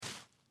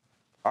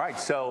All right,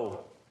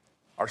 so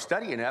our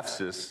study in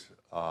Ephesus,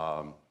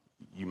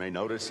 you may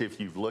notice if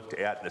you've looked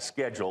at the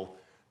schedule,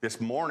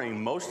 this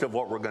morning, most of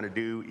what we're going to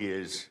do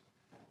is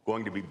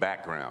going to be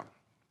background.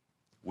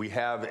 We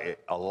have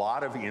a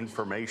lot of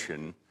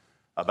information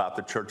about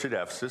the church at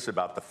Ephesus,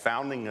 about the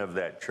founding of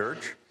that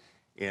church,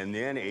 and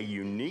then a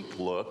unique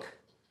look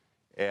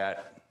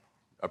at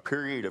a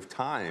period of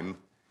time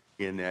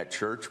in that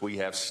church. We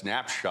have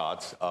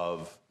snapshots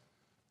of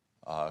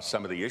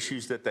some of the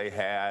issues that they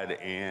had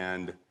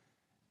and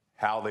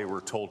how they were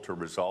told to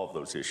resolve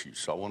those issues.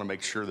 So I want to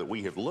make sure that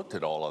we have looked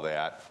at all of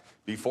that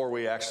before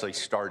we actually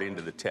start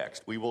into the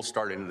text. We will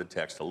start into the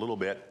text a little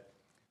bit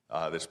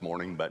this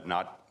morning, but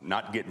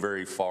not get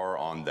very far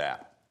on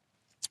that.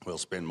 We'll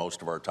spend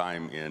most of our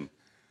time in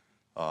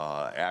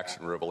Acts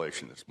and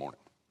Revelation this morning.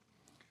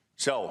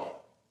 So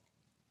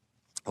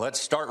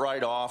let's start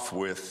right off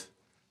with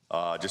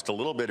just a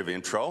little bit of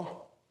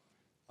intro.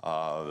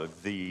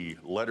 The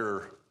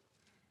letter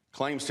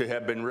claims to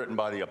have been written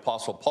by the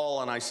Apostle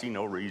Paul, and I see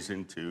no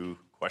reason to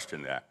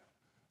question that.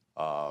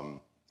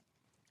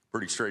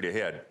 Pretty straight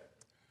ahead.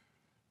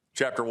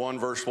 Chapter 1,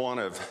 verse 1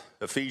 of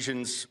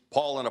Ephesians,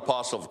 Paul, an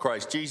apostle of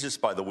Christ Jesus,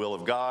 by the will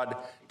of God,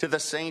 to the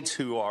saints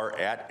who are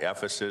at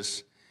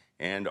Ephesus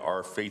and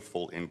are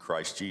faithful in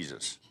Christ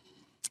Jesus.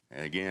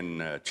 And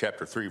again,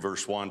 chapter 3,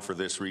 verse 1, for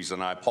this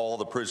reason, I, Paul,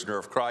 the prisoner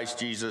of Christ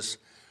Jesus,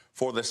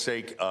 for the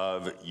sake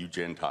of you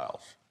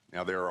Gentiles.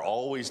 Now, there are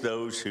always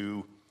those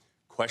who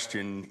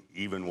question,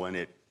 even when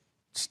it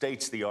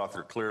states the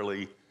author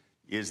clearly,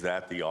 is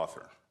that the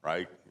author,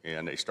 right?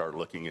 And they start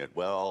looking at,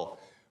 well,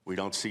 we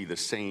don't see the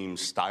same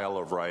style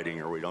of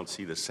writing, or we don't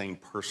see the same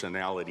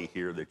personality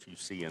here that you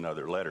see in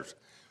other letters.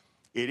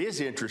 It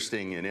is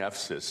interesting in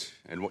Ephesus,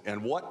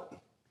 and what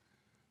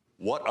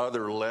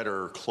other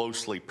letter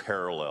closely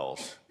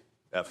parallels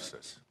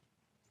Ephesus?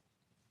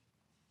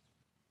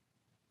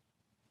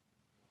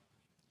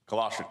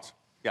 Colossians,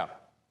 yeah.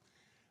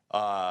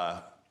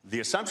 The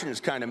assumption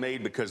is kind of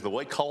made because the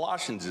way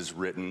Colossians is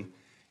written,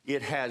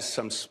 it has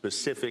some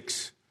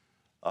specifics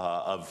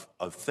of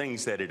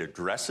things that it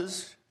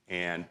addresses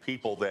and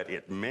people that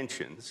it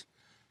mentions.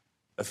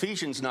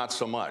 Ephesians, not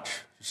so much.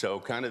 So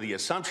kind of the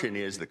assumption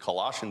is that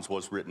Colossians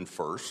was written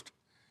first,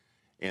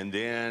 and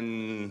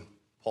then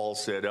Paul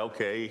said,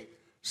 okay,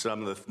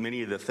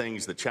 many of the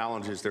things, the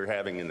challenges they're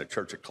having in the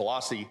church at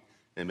Colossae,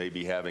 they may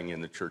be having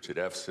in the church at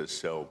Ephesus,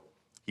 so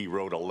he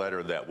wrote a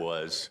letter that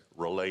was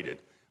related.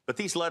 But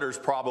these letters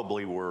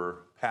probably were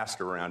passed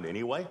around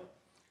anyway.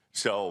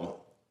 So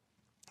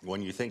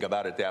when you think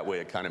about it that way,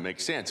 it kind of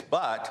makes sense.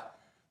 But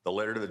the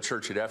letter to the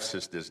church at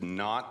Ephesus does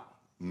not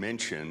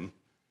mention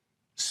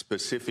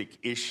specific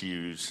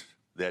issues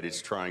that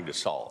it's trying to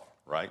solve,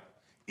 right,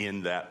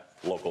 in that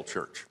local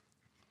church.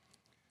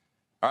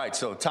 All right,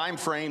 so time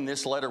frame,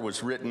 this letter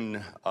was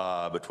written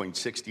between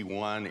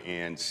 61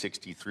 and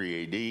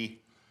 63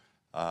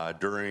 AD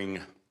during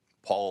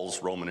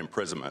Paul's Roman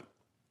imprisonment.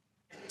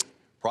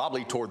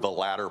 Probably toward the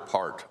latter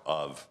part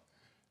of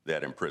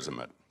that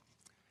imprisonment.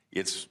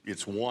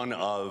 It's one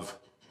of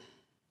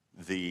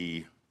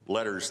the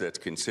letters that's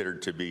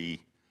considered to be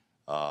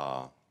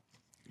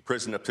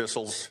prison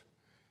epistles.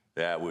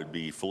 That would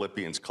be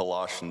Philippians,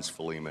 Colossians,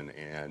 Philemon,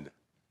 and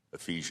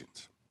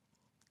Ephesians.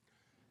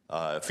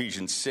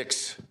 Ephesians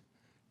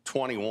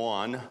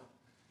 6:21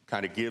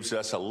 kind of gives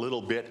us a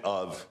little bit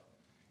of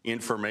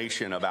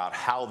information about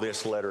how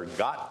this letter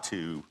got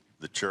to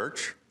the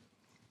church.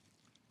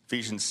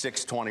 Ephesians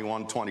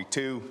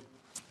 6:21-22.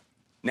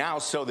 Now,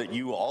 so that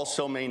you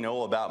also may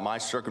know about my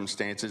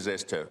circumstances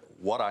as to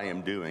what I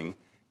am doing,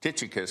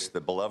 Tychicus,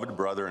 the beloved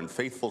brother and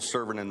faithful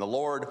servant in the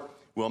Lord,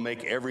 will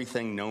make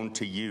everything known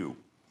to you.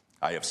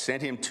 I have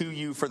sent him to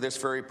you for this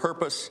very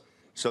purpose,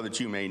 so that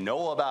you may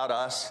know about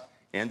us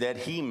and that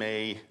he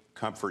may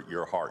comfort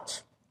your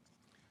hearts.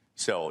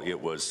 So it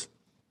was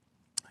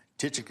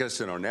Tychicus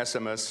and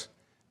Onesimus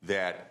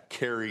that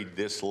carried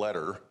this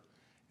letter,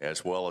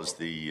 as well as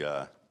the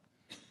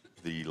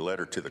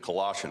letter to the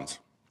Colossians,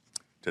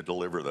 to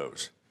deliver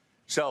those.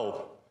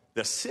 So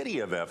the city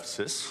of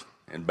Ephesus,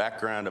 and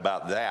background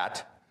about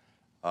that,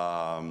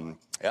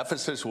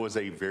 Ephesus was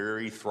a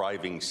very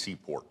thriving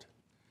seaport.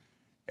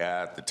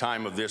 At the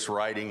time of this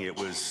writing, it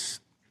was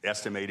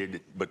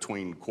estimated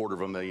between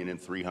 250,000 and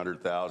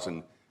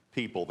 300,000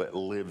 people that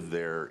lived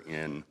there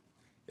in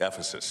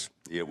Ephesus.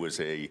 It was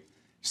a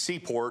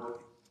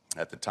seaport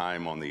at the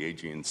time on the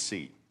Aegean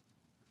Sea.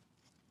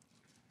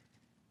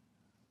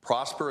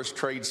 Prosperous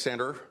trade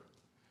center.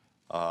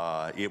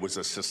 It was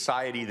a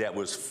society that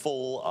was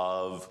full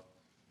of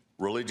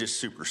religious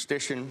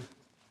superstition.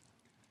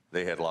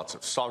 They had lots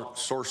of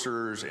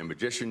sorcerers and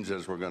magicians,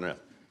 as we're going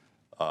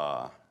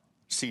to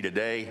see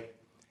today.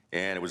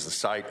 And it was the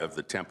site of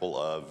the temple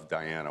of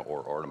Diana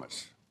or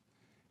Artemis.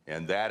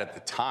 And that at the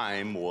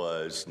time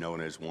was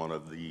known as one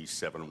of the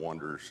seven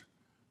wonders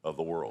of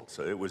the world.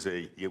 So it was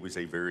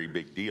a very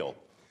big deal.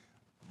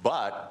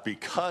 But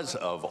because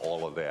of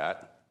all of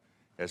that,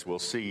 as we'll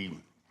see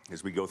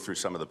as we go through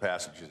some of the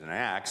passages in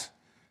Acts,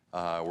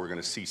 we're going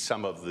to see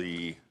some of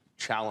the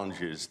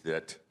challenges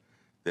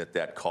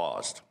that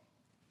caused.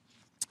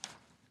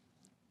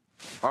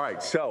 All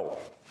right, so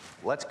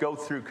let's go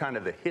through kind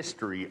of the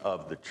history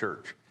of the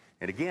church.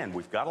 And again,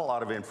 we've got a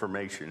lot of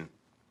information,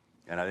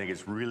 and I think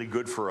it's really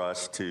good for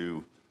us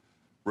to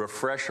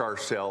refresh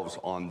ourselves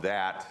on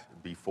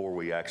that before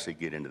we actually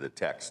get into the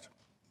text.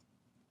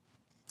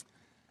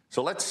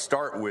 So let's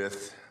start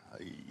with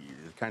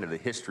kind of the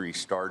history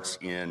starts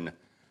in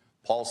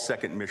Paul's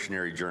second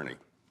missionary journey,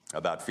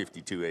 about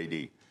 52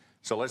 AD.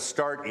 So let's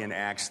start in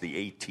Acts, the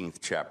 18th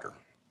chapter.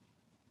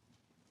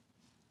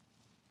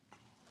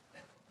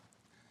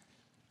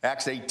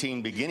 Acts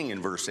 18, beginning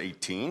in verse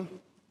 18.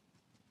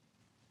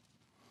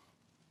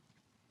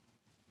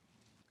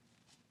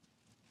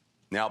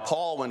 Now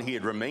Paul, when he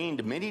had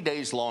remained many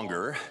days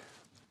longer,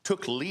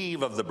 took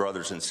leave of the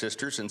brothers and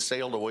sisters and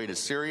sailed away to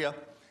Syria,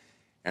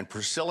 and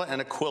Priscilla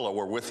and Aquila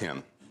were with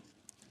him.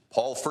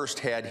 Paul first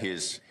had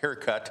his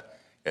haircut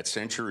at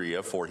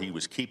Caesarea, for he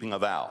was keeping a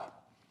vow.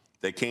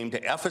 They came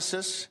to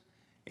Ephesus,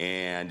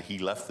 and he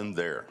left them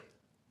there.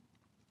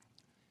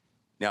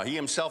 Now he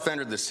himself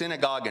entered the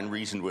synagogue and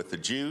reasoned with the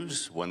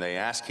Jews. When they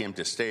asked him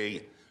to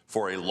stay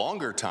for a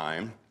longer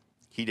time,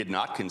 he did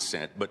not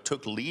consent, but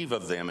took leave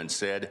of them and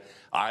said,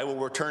 I will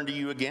return to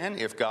you again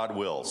if God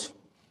wills.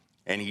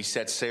 And he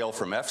set sail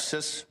from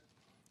Ephesus,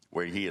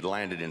 where he had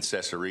landed in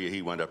Caesarea.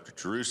 He went up to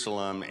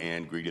Jerusalem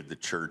and greeted the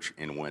church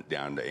and went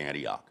down to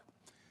Antioch.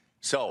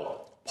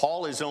 So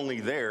Paul is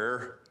only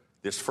there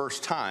this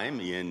first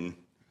time in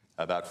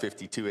about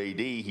 52 AD.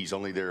 He's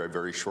only there a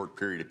very short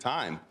period of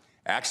time.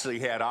 Actually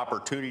had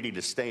opportunity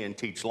to stay and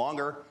teach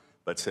longer,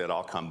 but said,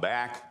 I'll come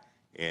back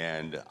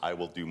and I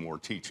will do more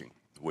teaching,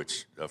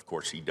 which, of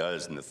course, he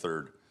does in the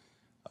third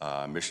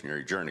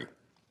missionary journey.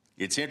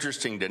 It's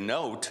interesting to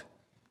note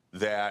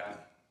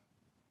that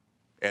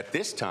at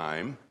this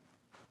time,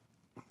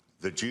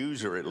 the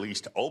Jews are at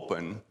least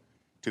open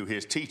to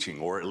his teaching,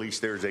 or at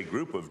least there's a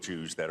group of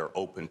Jews that are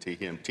open to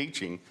him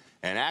teaching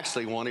and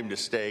actually want him to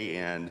stay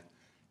and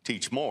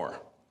teach more.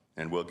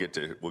 And we'll get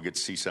to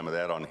see some of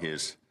that on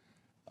his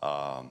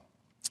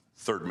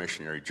third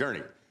missionary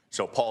journey.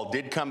 So Paul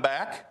did come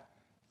back.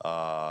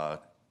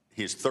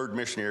 His third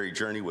missionary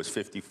journey was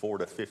 54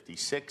 to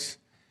 56,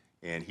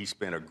 and he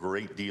spent a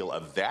great deal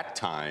of that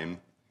time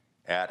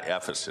at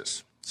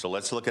Ephesus. So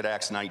let's look at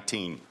Acts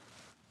 19,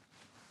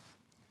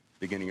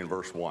 beginning in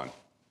verse 1.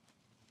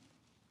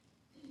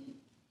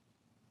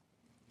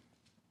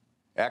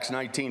 Acts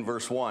 19,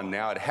 verse 1.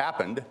 Now it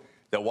happened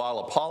that while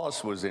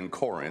Apollos was in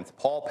Corinth,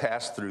 Paul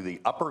passed through the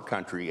upper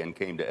country and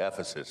came to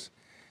Ephesus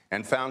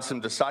and found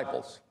some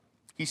disciples.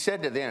 He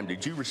said to them,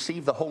 Did you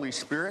receive the Holy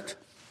Spirit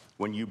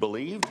when you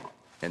believed?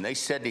 And they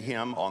said to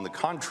him, On the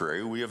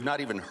contrary, we have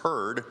not even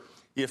heard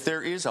if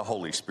there is a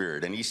Holy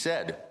Spirit. And he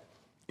said,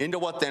 Into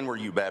what then were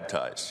you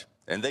baptized?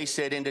 And they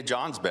said, Into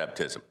John's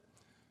baptism.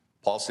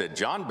 Paul said,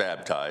 John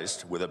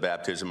baptized with a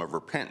baptism of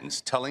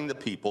repentance, telling the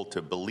people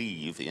to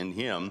believe in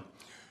him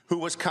who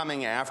was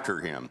coming after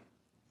him,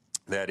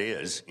 that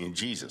is, in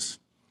Jesus.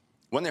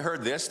 When they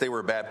heard this, they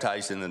were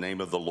baptized in the name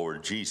of the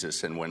Lord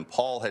Jesus. And when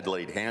Paul had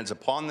laid hands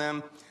upon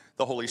them,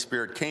 the Holy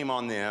Spirit came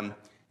on them,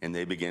 and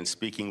they began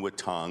speaking with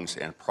tongues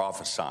and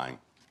prophesying.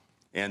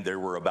 And there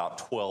were about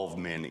 12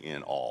 men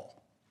in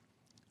all.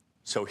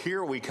 So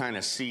here we kind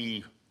of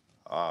see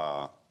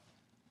Paul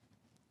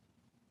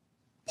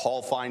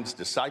finds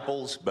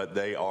disciples, but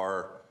they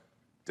are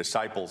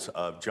disciples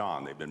of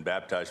John. They've been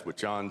baptized with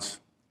John's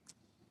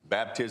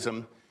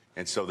baptism,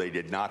 and so they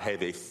did not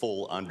have a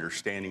full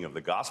understanding of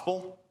the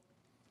gospel.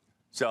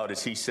 So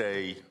does he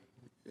say,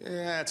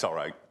 it's all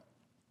right?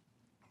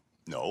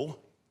 No.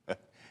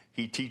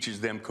 He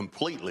teaches them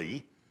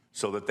completely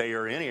so that they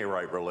are in a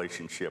right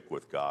relationship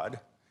with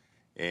God,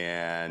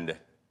 and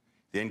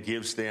then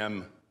gives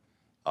them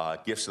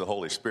gifts of the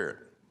Holy Spirit.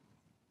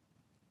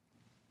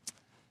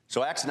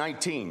 So Acts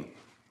 19,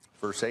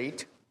 verse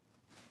 8.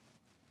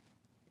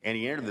 And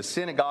he entered the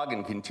synagogue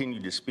and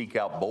continued to speak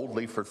out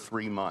boldly for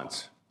 3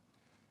 months,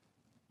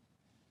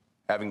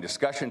 having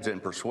discussions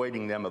and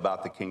persuading them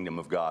about the kingdom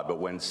of God. But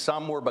when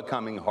some were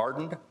becoming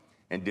hardened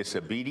and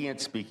disobedient,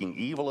 speaking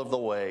evil of the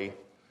way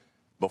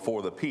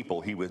before the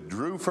people, he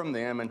withdrew from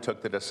them and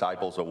took the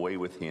disciples away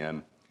with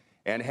him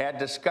and had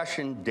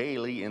discussion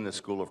daily in the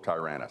school of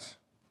Tyrannus.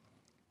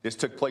 This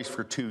took place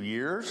for 2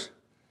 years,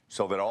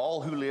 so that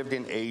all who lived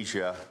in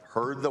Asia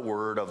heard the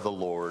word of the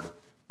Lord,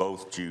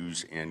 both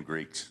Jews and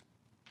Greeks.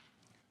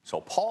 So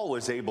Paul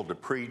was able to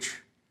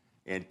preach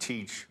and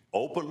teach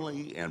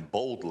openly and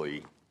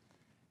boldly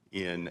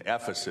in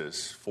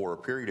Ephesus for a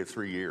period of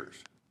 3 years.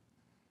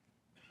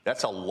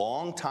 That's a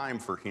long time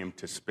for him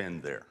to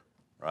spend there,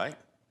 right?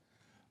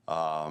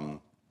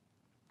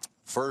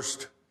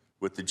 First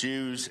with the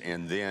Jews,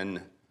 and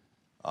then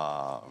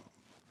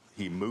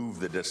he moved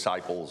the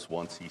disciples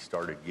once he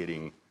started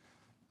getting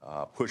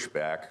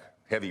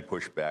heavy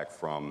pushback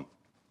from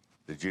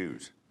the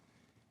Jews.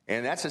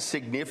 And that's a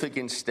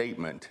significant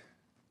statement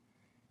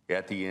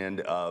at the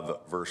end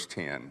of verse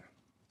 10.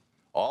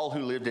 All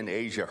who lived in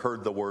Asia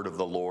heard the word of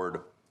the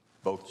Lord,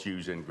 both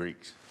Jews and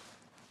Greeks.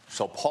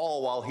 So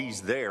Paul, while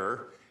he's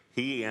there,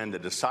 he and the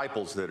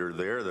disciples that are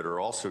there that are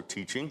also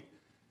teaching,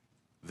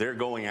 they're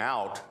going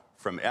out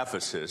from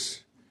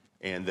Ephesus,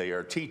 and they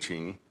are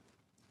teaching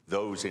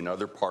those in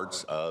other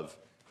parts of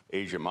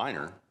Asia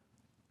Minor,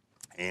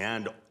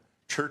 and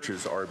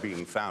churches are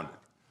being founded.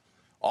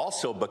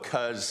 Also,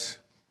 because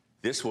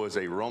this was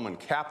a Roman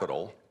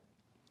capital,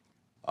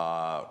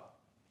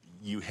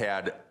 you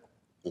had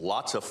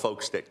lots of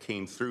folks that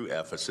came through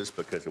Ephesus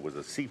because it was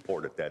a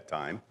seaport at that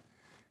time,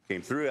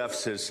 came through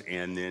Ephesus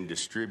and then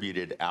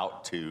distributed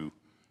out to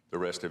the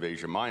rest of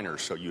Asia Minor.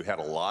 So you had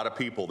a lot of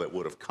people that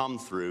would have come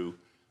through,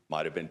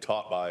 might have been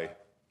taught by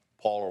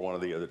Paul or one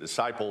of the other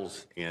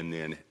disciples, and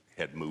then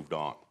had moved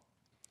on.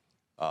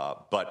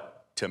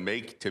 But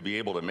to be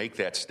able to make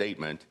that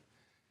statement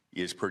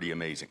is pretty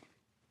amazing.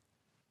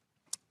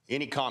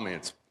 Any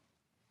comments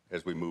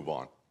as we move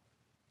on?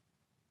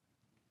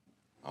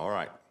 All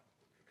right.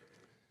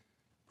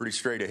 Pretty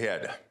straight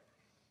ahead.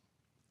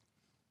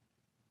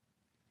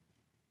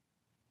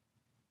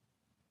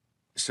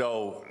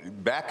 So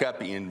back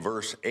up in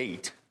verse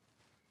 8,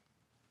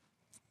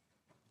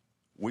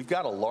 we've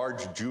got a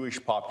large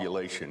Jewish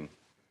population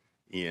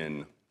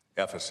in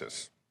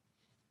Ephesus.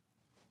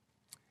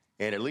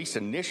 And at least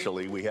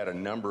initially, we had a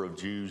number of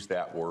Jews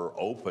that were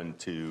open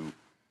to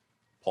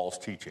Paul's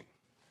teaching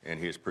and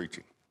his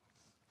preaching.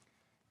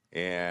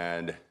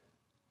 And,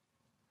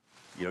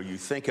 you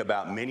think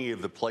about many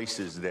of the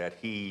places that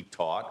he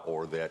taught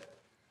or that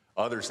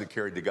others that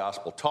carried the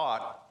gospel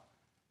taught,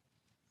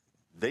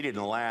 they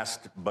didn't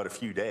last but a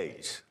few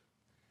days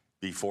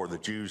before the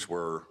Jews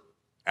were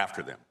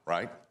after them,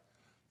 right?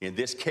 In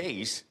this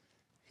case,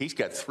 he's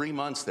got 3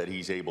 months that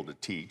he's able to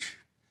teach,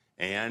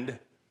 and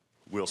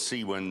we'll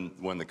see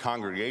when the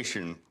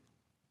congregation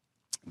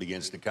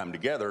begins to come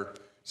together,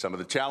 some of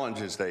the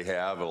challenges they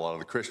have. A lot of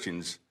the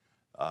Christians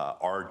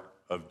are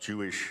of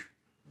Jewish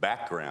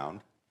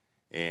background,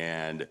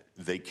 and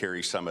they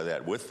carry some of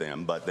that with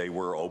them, but they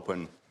were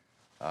open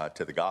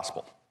to the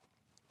gospel.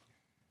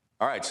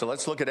 All right, so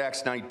let's look at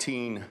Acts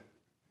 19,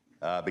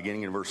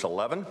 beginning in verse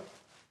 11.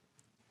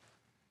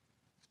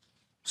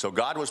 So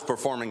God was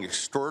performing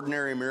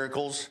extraordinary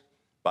miracles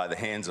by the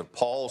hands of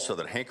Paul, so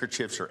that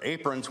handkerchiefs or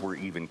aprons were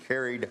even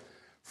carried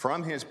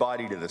from his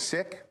body to the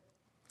sick,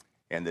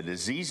 and the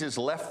diseases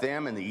left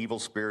them, and the evil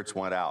spirits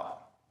went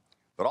out.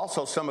 But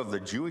also some of the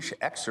Jewish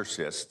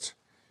exorcists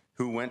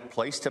who went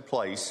place to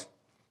place,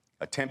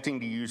 attempting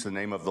to use the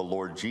name of the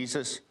Lord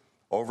Jesus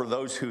over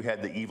those who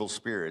had the evil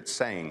spirits,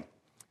 saying,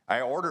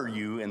 I order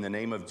you in the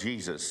name of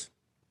Jesus,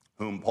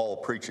 whom Paul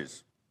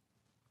preaches.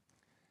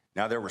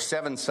 Now there were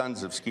 7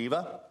 sons of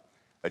Sceva,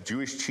 a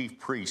Jewish chief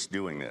priest,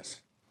 doing this.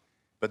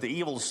 But the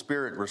evil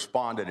spirit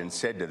responded and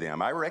said to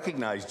them, I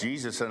recognize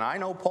Jesus and I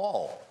know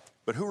Paul,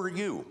 but who are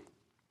you?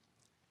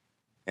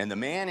 And the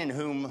man in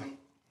whom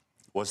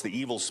was the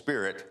evil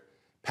spirit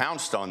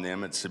pounced on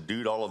them and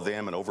subdued all of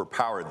them and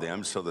overpowered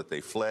them, so that they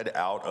fled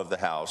out of the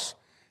house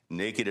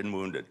naked and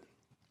wounded.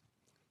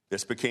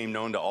 This became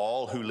known to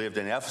all who lived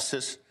in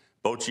Ephesus,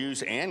 both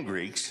Jews and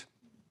Greeks,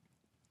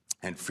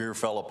 and fear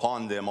fell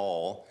upon them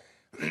all,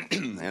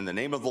 and the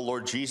name of the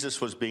Lord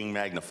Jesus was being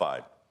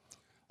magnified.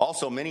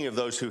 Also, many of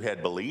those who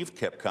had believed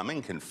kept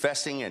coming,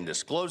 confessing and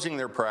disclosing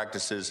their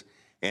practices,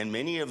 and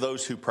many of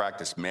those who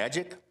practiced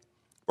magic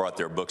brought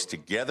their books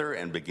together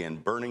and began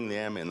burning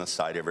them in the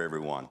sight of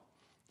everyone.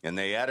 And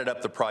they added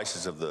up the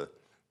prices of the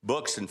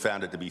books and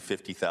found it to be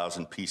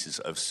 50,000 pieces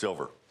of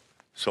silver.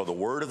 So the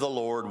word of the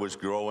Lord was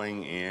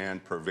growing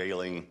and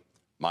prevailing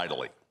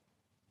mightily.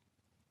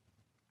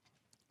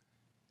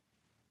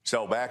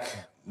 So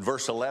back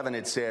verse 11,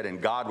 it said,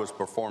 and God was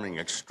performing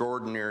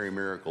extraordinary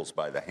miracles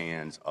by the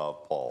hands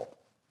of Paul.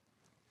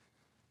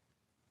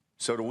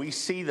 So do we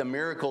see the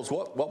miracles?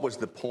 What was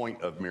the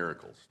point of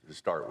miracles to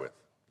start with?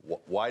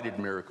 Why did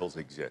miracles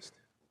exist?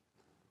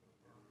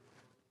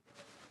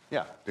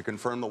 Yeah, to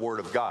confirm the word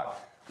of God.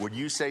 Would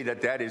you say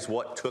that that is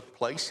what took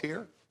place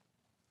here?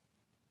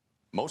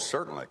 Most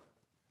certainly.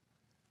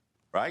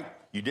 Right?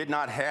 You did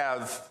not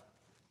have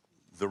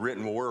the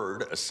written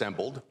word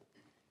assembled,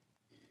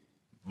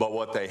 but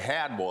what they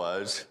had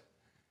was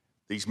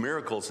these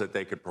miracles that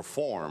they could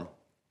perform,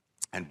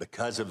 and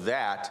because of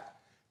that,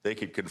 they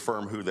could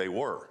confirm who they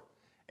were.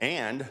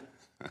 And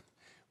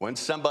when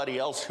somebody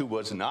else who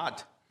was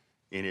not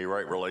in a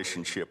right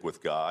relationship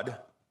with God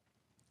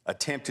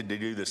attempted to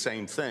do the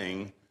same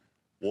thing,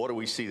 what do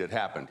we see that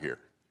happened here?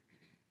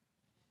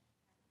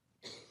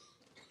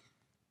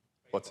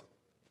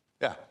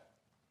 Yeah.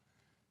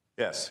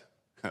 Yes,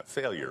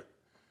 failure.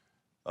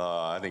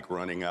 I think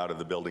running out of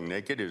the building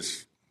naked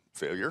is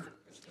failure.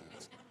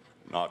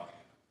 Not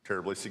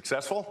terribly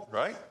successful,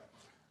 right?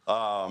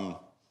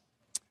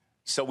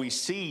 So we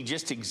see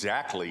just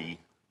exactly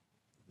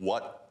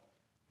what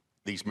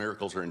these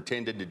miracles are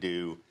intended to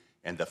do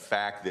and the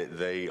fact that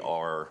they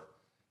are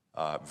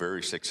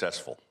very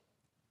successful.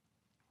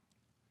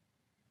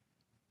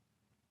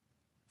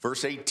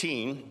 Verse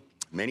 18,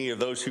 many of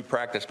those who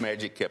practiced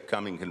magic kept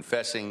coming,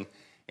 confessing,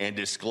 and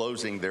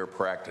disclosing their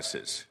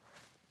practices.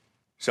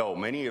 So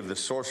many of the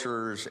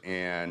sorcerers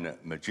and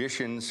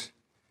magicians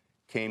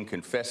came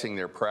confessing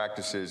their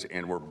practices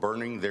and were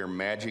burning their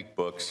magic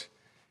books.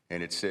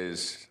 And it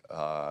says,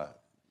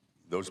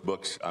 Those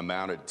books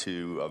amounted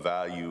to a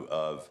value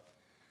of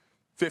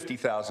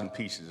 50,000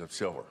 pieces of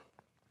silver.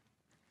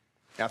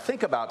 Now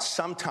think about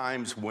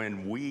sometimes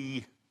when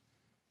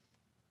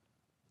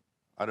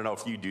I don't know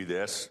if you do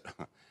this,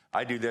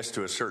 I do this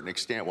to a certain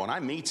extent. When I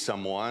meet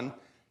someone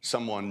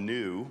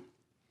new,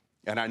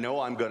 and I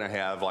know I'm going to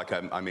have, like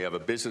I may have a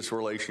business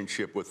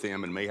relationship with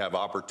them and may have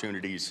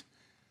opportunities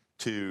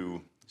to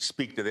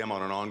speak to them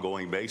on an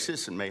ongoing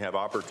basis and may have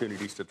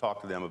opportunities to talk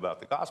to them about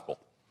the gospel.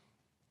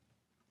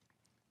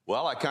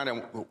 Well, I kind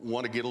of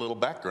want to get a little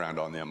background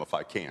on them if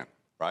I can,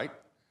 right?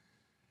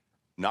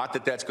 Not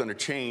that that's going to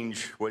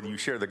change whether you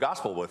share the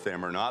gospel with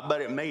them or not, but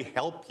it may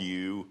help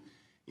you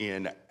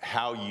in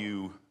how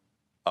you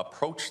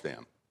approach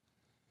them.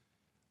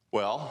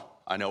 Well,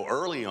 I know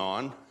early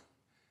on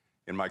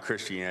in my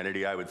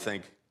Christianity, I would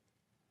think,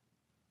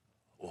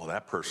 well,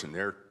 that person,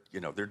 they're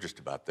just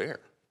about there.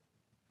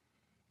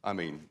 I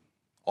mean,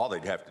 all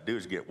they'd have to do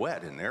is get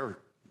wet, and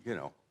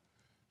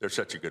they're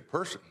such a good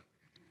person.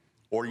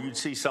 Or you'd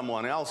see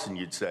someone else and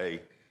you'd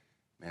say,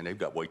 man, they've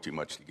got way too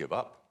much to give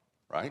up,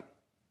 right?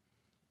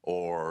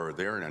 Or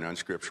they're in an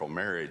unscriptural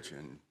marriage,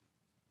 and,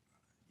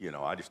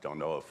 I just don't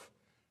know if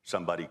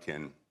somebody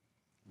can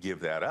give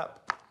that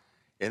up.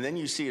 And then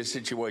you see a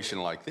situation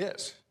like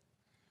this,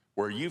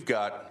 where you've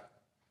got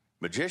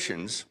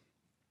magicians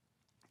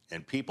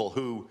and people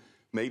who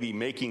may be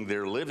making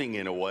their living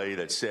in a way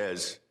that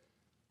says,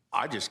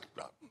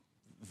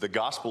 the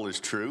gospel is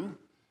true.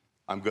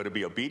 I'm going to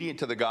be obedient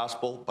to the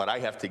gospel, but I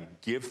have to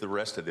give the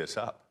rest of this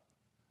up.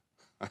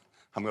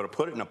 I'm going to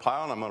put it in a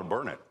pile and I'm going to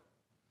burn it,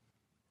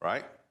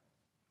 right?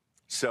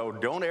 So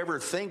don't ever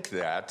think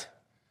that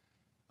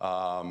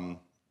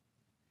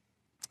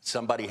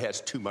somebody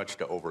has too much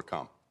to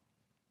overcome.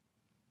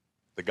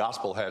 The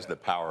gospel has the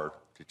power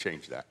to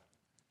change that.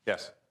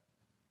 Yes?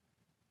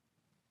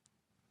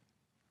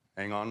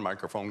 Hang on,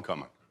 microphone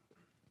coming.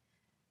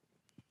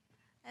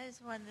 I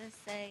just wanted to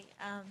say,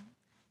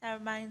 that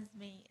reminds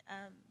me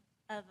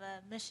of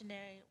a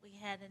missionary we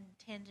had in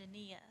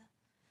Tanzania.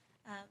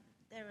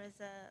 There was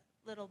a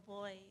little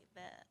boy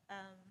that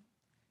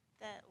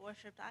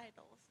worshipped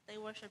idols. They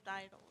worshipped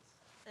idols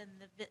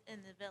in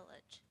the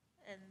village,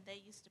 and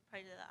they used to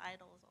pray to the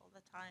idols all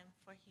the time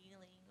for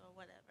healing or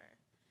whatever.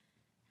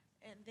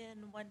 And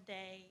then one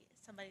day,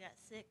 somebody got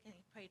sick, and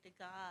he prayed to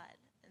God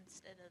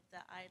instead of the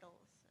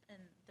idols,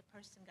 and the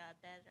person got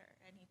better.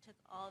 And he took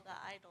all the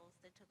idols.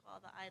 They took all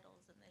the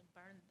idols, and they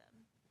burned them.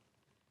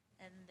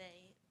 And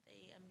they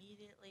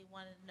immediately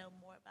wanted to know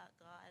more about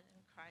God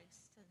and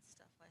Christ and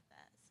stuff like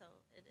that. So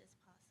it is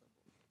possible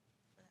for that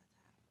to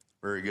happen.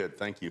 Very good.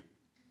 Thank you.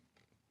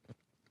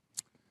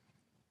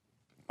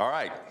 All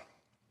right.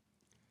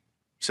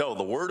 So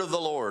the word of the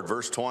Lord,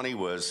 verse 20,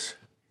 was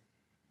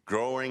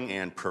growing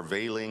and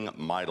prevailing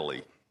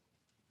mightily.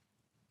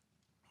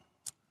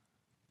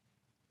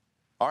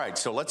 All right,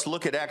 so let's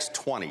look at Acts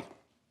 20,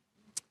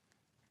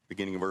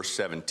 beginning of verse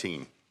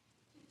 17.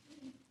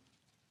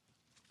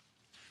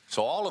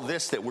 So all of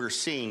this that we're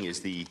seeing is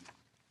the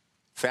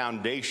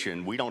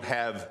foundation. We don't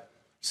have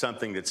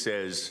something that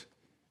says,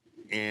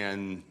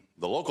 and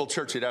the local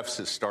church at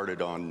Ephesus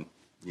started on,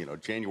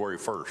 January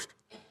 1st.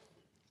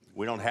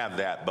 We don't have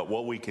that, but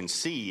what we can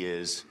see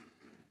is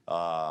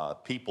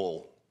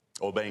people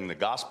obeying the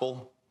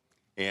gospel,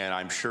 and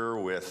I'm sure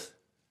with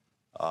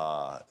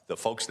the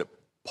folks that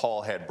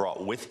Paul had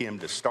brought with him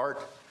to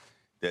start,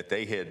 that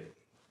they had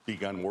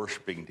begun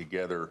worshiping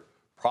together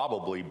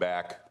probably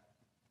back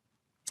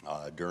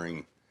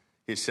during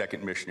his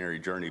second missionary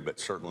journey, but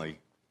certainly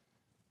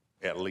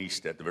at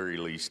the very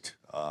least,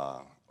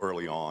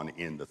 early on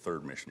in the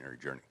third missionary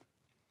journey.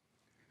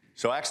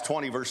 So Acts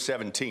 20, verse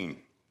 17.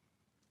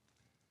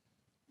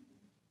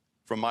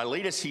 From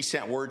Miletus he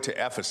sent word to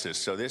Ephesus.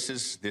 So this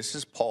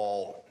is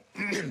Paul,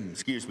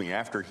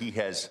 after he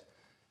has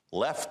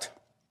left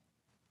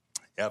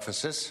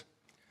Ephesus.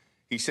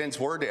 He sends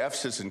word to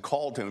Ephesus and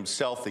called to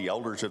himself the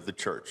elders of the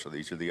church. So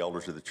these are the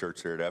elders of the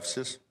church there at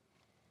Ephesus.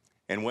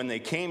 And when they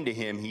came to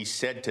him, he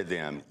said to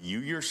them, you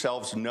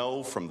yourselves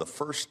know from the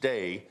first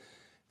day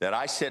that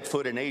I set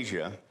foot in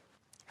Asia,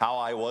 how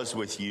I was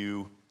with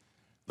you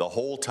the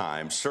whole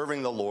time,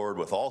 serving the Lord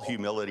with all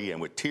humility and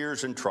with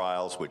tears and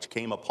trials which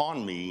came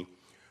upon me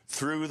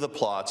through the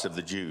plots of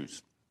the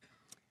Jews.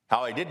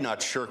 How I did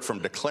not shirk from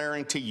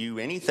declaring to you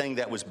anything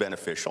that was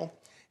beneficial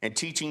and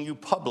teaching you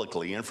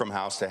publicly and from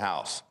house to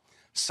house,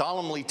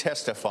 solemnly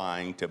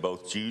testifying to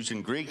both Jews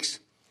and Greeks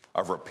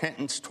of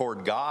repentance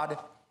toward God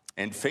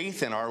and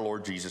faith in our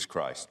Lord Jesus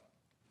Christ.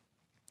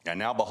 And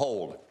now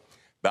behold,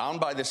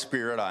 bound by the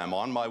Spirit, I am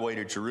on my way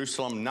to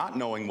Jerusalem, not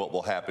knowing what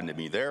will happen to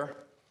me there,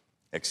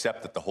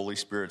 except that the Holy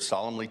Spirit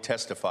solemnly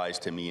testifies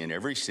to me in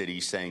every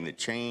city, saying that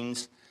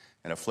chains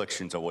and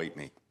afflictions await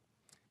me.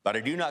 But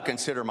I do not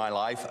consider my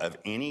life of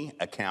any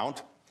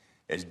account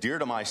as dear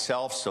to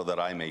myself, so that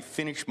I may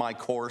finish my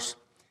course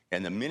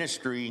and the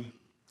ministry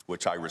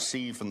which I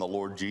received from the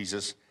Lord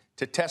Jesus,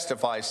 to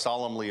testify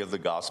solemnly of the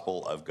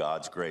gospel of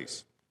God's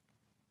grace.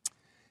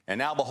 And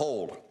now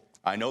behold,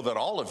 I know that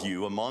all of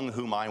you, among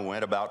whom I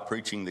went about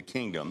preaching the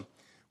kingdom,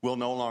 will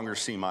no longer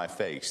see my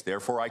face.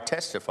 Therefore I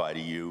testify to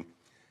you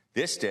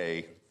this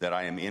day that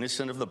I am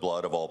innocent of the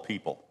blood of all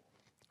people.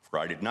 For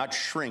I did not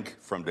shrink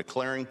from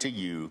declaring to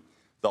you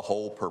the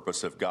whole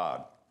purpose of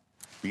God.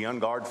 Be on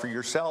guard for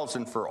yourselves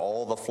and for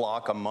all the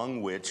flock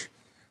among which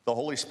the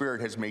Holy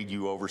Spirit has made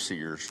you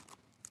overseers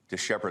to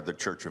shepherd the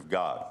church of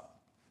God,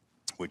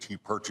 which he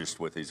purchased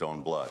with his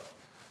own blood.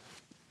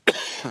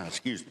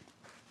 Excuse me.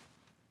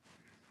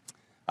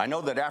 I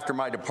know that after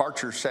my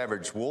departure,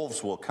 savage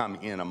wolves will come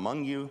in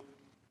among you,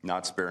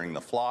 not sparing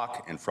the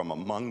flock, and from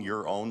among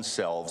your own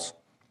selves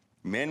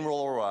men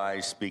will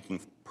arise, speaking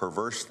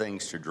perverse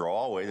things to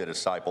draw away the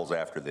disciples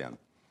after them.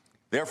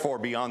 Therefore,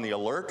 be on the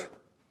alert,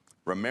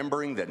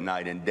 remembering that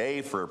night and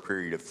day for a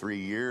period of 3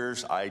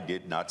 years I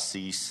did not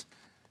cease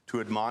to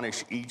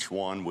admonish each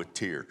one with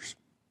tears.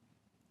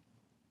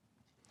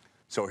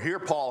 So here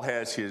Paul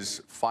has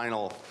his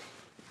final,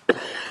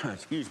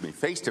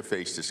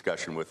 face-to-face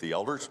discussion with the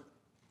elders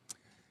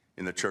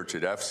in the church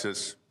at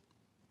Ephesus.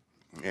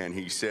 And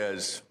he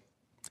says,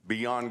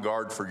 be on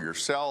guard for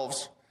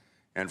yourselves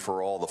and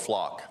for all the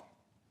flock.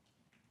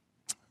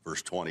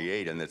 Verse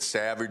 28, and that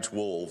savage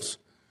wolves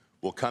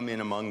will come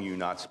in among you,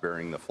 not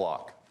sparing the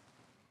flock.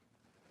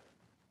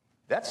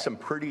 That's some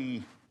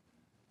pretty,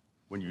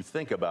 when you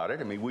think about it,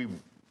 I mean, we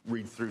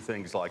read through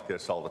things like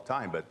this all the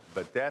time,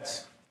 but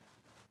that's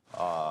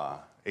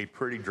a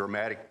pretty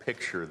dramatic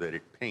picture that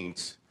it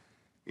paints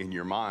in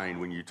your mind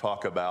when you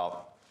talk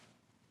about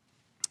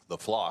the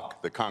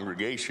flock, the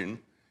congregation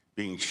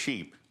being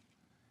sheep,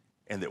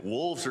 and that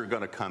wolves are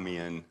going to come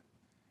in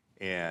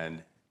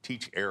and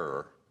teach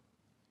error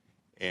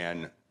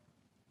and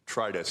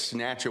try to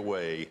snatch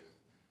away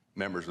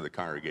members of the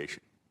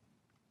congregation.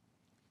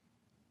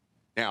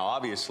 Now,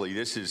 obviously,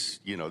 this is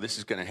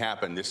going to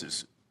happen. This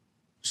is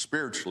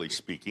spiritually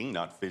speaking,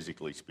 not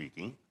physically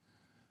speaking,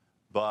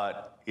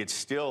 but it's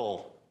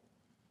still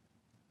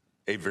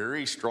a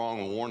very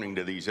strong warning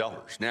to these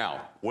elders.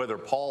 Now, whether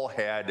Paul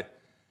had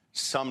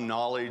some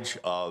knowledge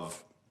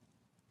of,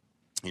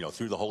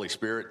 through the Holy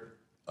Spirit,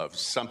 of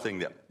something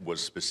that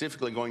was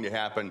specifically going to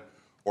happen,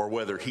 or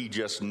whether he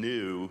just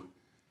knew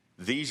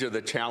these are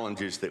the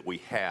challenges that we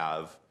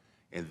have,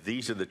 and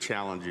these are the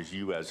challenges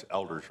you as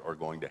elders are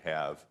going to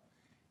have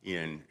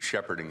in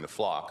shepherding the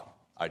flock,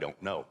 I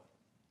don't know.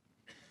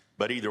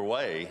 But either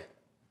way,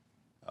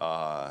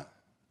 the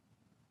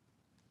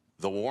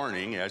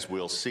warning, as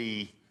we'll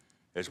see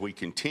as we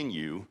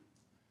continue,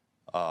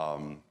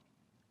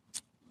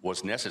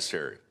 was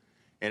necessary.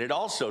 And it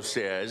also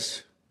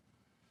says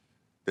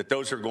that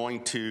those are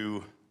going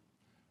to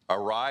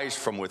arise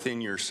from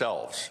within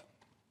yourselves.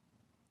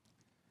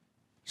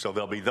 So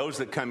there'll be those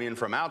that come in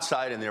from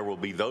outside, and there will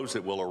be those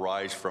that will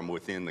arise from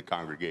within the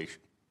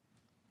congregation.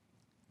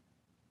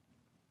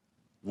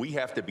 We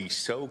have to be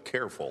so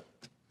careful.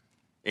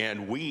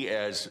 And we,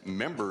 as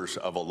members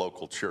of a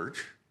local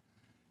church,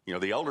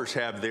 the elders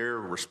have their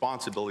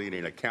responsibility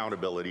and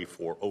accountability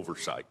for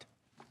oversight.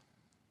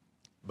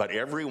 But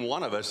every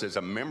one of us as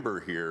a member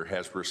here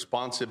has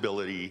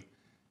responsibility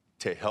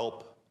to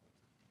help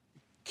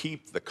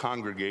keep the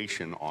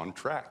congregation on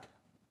track.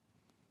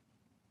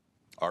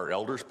 Are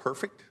elders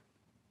perfect?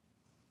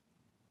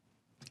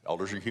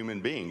 Elders are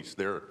human beings.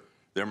 They're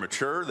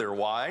mature, they're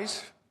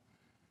wise,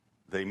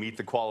 they meet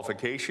the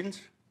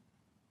qualifications,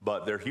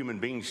 but they're human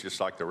beings just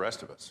like the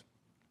rest of us.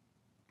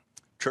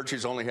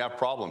 Churches only have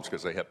problems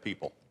because they have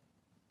people,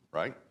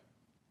 right?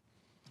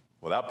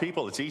 Without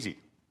people, it's easy.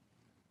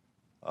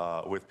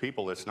 With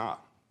people, it's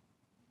not.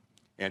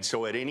 And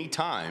so at any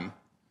time,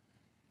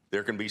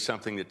 there can be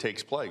something that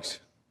takes place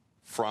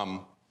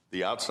from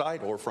the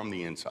outside or from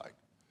the inside.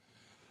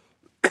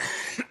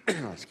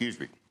 Excuse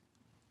me.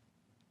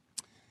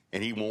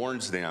 And he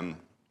warns them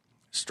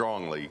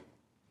strongly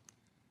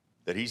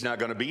that he's not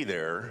going to be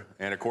there.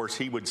 And of course,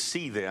 he would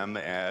see them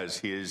as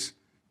his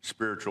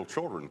spiritual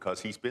children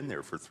because he's been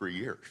there for 3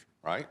 years,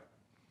 right?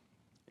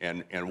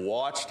 And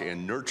watched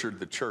and nurtured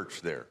the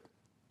church there.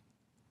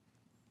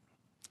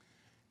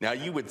 Now,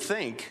 you would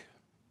think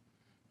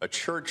a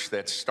church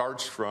that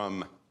starts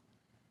from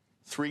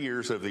 3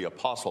 years of the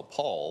Apostle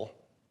Paul,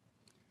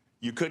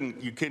 you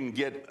couldn't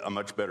get a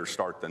much better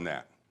start than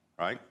that,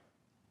 right?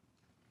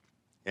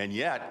 And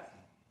yet,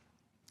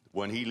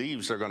 when he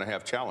leaves, they're going to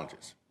have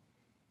challenges.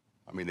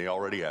 I mean, they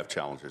already have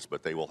challenges,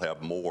 but they will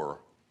have more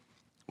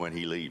when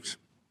he leaves.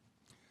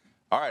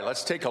 All right,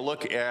 let's take a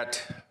look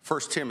at 1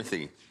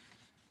 Timothy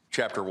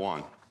chapter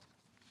 1.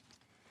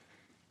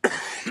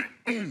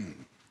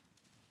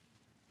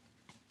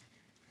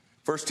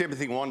 1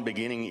 Timothy 1,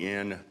 beginning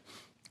in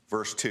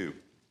verse 2.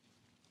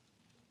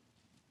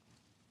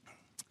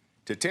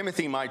 To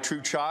Timothy, my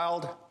true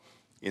child,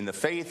 in the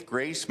faith,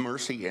 grace,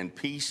 mercy, and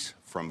peace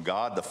from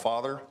God the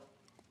Father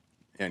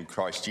and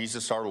Christ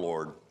Jesus our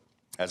Lord,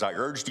 as I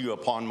urged you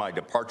upon my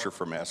departure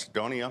from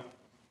Macedonia,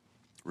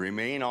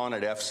 remain on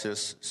at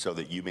Ephesus so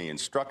that you may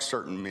instruct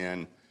certain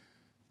men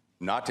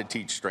not to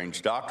teach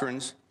strange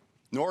doctrines,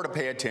 nor to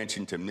pay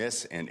attention to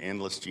myths and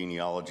endless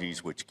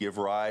genealogies which give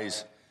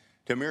rise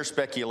to mere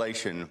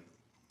speculation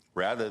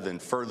rather than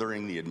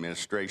furthering the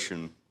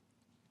administration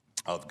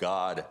of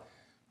God,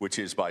 which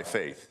is by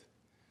faith.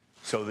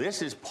 So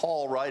this is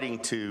Paul writing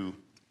to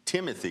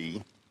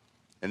Timothy,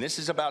 and this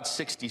is about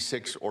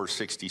 66 or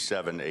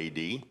 67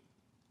 AD.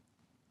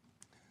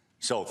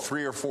 So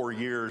 3 or 4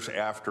 years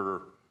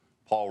after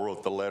Paul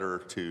wrote the letter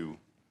to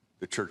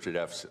the church at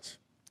Ephesus,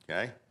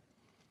 okay?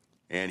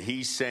 And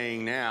he's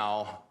saying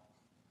now,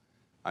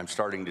 I'm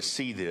starting to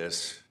see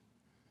this.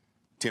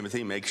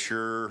 Timothy, make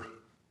sure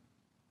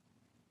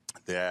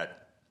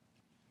that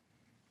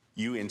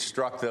you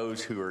instruct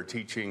those who are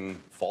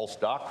teaching false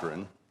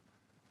doctrine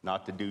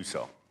not to do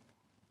so.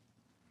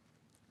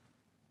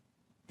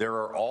 There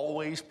are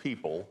always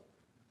people,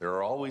 there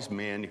are always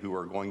men who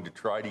are going to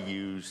try to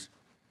use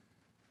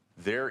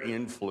their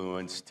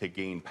influence to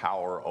gain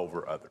power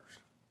over others.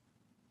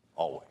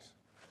 Always.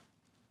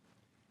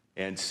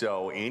 And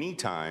so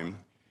anytime,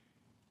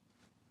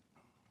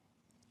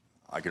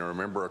 I can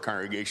remember a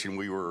congregation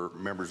we were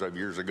members of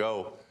years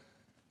ago,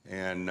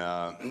 and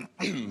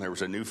there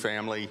was a new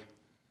family.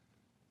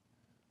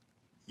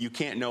 You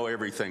can't know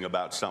everything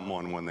about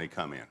someone when they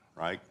come in,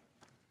 right?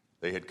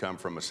 They had come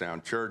from a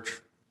sound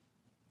church.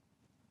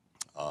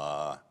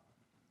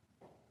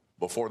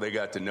 Before they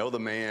got to know the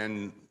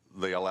man,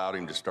 they allowed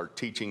him to start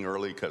teaching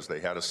early because they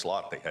had a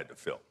slot they had to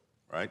fill,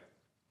 right?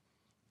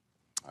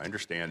 I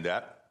understand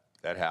that.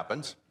 That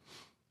happens.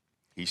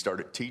 He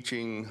started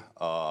teaching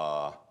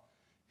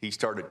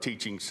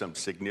some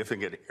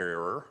significant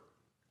error,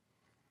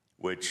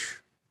 which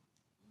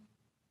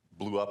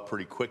blew up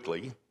pretty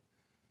quickly.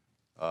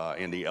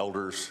 And the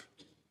elders,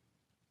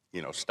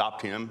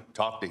 stopped him,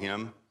 talked to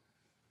him.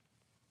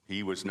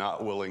 He was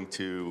not willing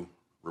to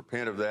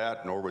repent of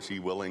that, nor was he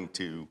willing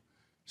to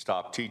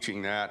stop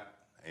teaching that,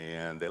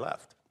 and they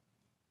left.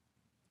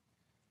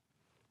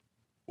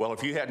 Well,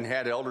 if you hadn't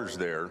had elders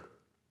there,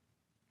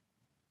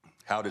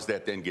 how does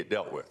that then get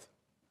dealt with?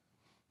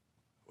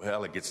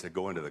 Well, it gets to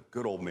go into the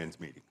good old men's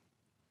meeting.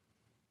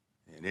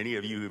 And any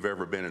of you who've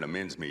ever been in a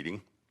men's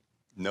meeting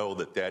know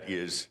that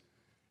is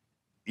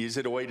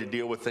it a way to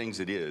deal with things?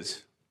 It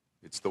is.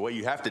 It's the way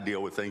you have to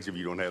deal with things if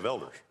you don't have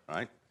elders,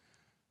 right?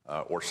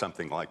 Or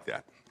something like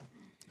that.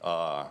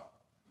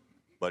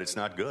 But it's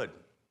not good.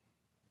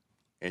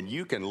 And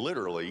you can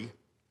literally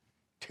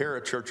tear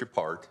a church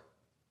apart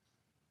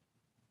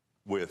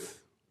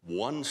with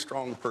one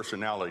strong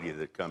personality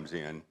that comes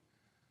in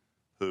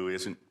who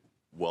isn't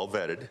well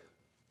vetted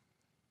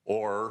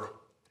or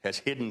has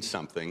hidden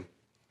something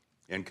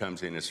and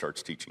comes in and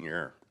starts teaching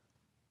error.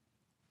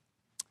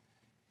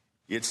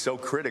 It's so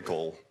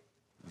critical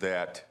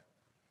that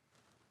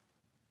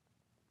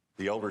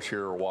the elders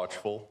here are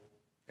watchful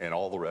and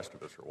all the rest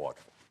of us are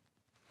watchful.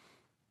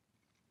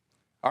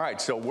 All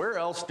right, so where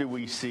else do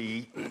we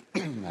see,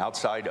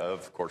 outside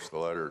of course, the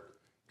letter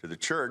to the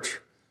church,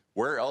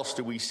 where else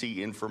do we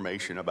see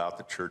information about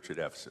the church at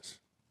Ephesus?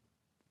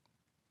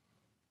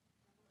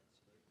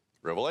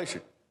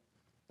 Revelation.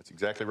 That's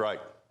exactly right.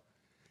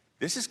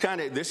 This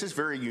is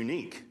very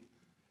unique.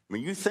 I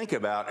mean, you think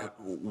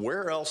about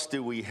where else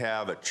do we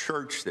have a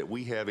church that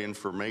we have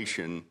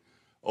information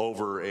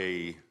over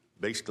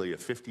basically a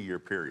 50-year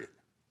period,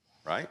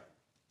 right?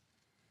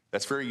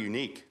 That's very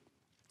unique.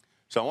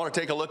 So I want to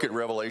take a look at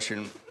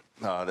Revelation,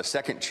 the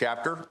 2nd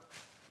chapter,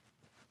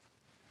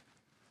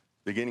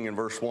 beginning in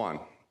verse 1.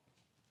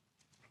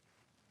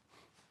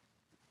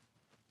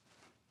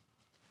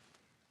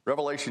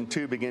 Revelation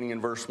 2, beginning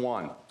in verse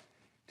 1.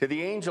 To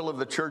the angel of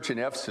the church in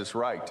Ephesus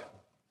write,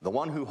 the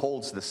one who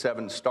holds the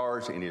 7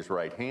 stars in his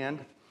right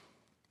hand,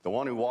 the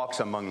one who walks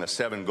among the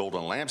 7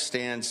 golden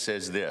lampstands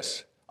says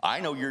this, I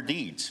know your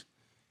deeds,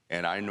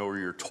 and I know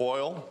your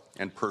toil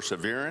and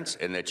perseverance,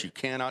 and that you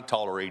cannot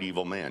tolerate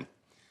evil men.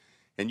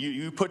 And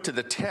you put to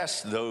the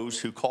test those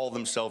who call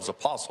themselves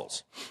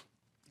apostles,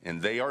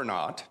 and they are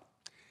not,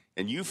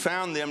 and you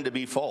found them to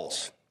be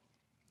false.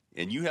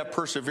 And you have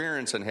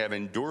perseverance and have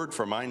endured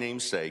for my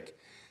name's sake,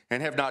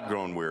 and have not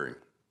grown weary.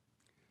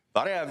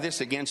 But I have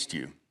this against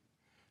you,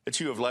 that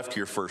you have left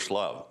your first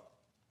love.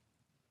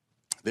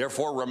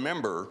 Therefore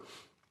remember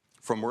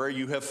from where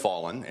you have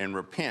fallen, and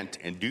repent,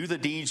 and do the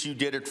deeds you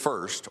did at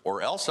first,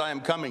 or else I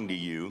am coming to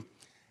you,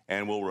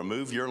 and will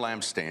remove your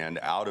lampstand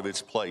out of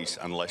its place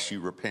unless you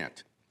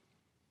repent.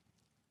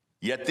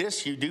 Yet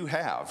this you do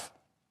have,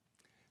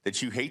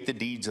 that you hate the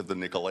deeds of the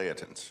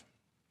Nicolaitans,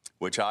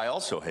 which I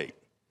also hate.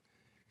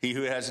 He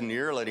who has an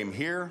ear, let him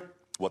hear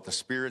what the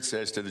Spirit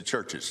says to the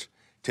churches.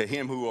 To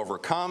him who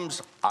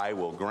overcomes, I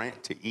will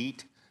grant to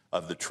eat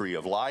of the tree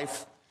of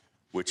life,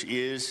 which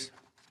is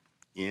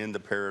in the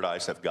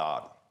paradise of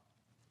God.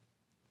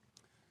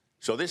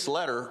 So this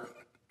letter,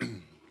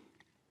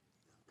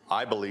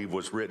 I believe,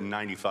 was written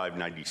 95,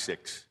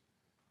 96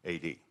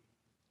 AD.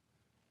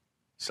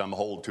 Some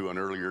hold to an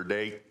earlier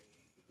date,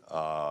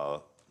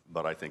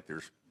 but I think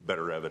there's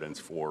better evidence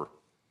for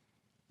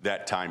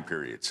that time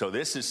period. So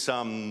this is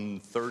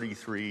some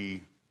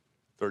 33,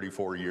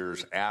 34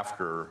 years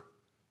after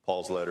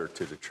Paul's letter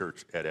to the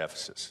church at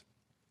Ephesus.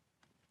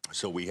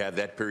 So we have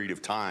that period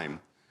of time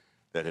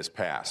that has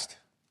passed.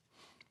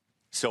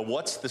 So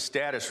what's the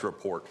status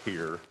report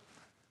here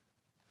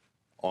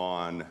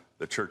on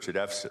the church at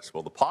Ephesus.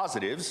 Well, the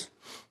positives,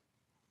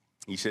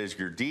 he says,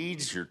 your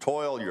deeds, your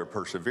toil, your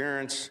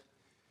perseverance,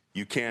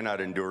 you cannot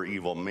endure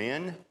evil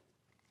men,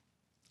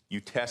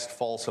 you test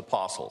false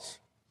apostles.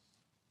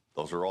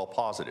 Those are all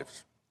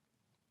positives.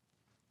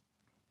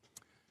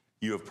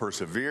 You have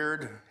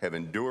persevered, have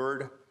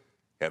endured,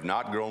 have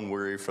not grown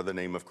weary for the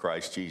name of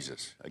Christ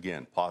Jesus.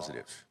 Again,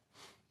 positives.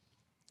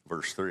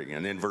 Verse 3.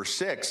 And then verse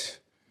 6,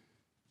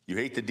 you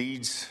hate the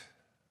deeds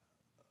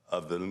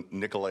of the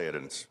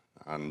Nicolaitans.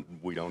 And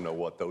we don't know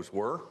what those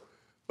were,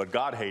 but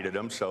God hated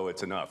them, so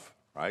it's enough,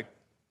 right?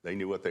 They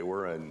knew what they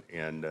were, and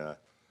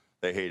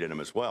they hated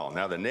them as well.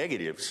 Now the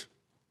negatives,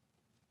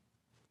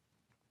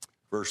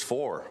 verse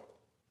 4,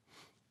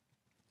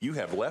 you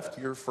have left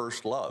your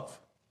first love.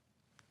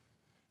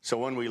 So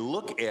when we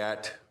look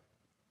at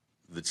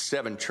the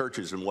 7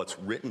 churches and what's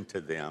written to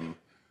them,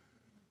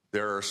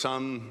 there are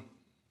some,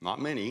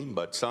 not many,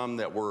 but some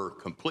that were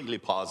completely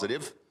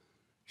positive,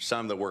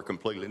 some that were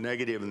completely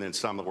negative, and then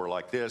some that were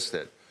like this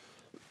that,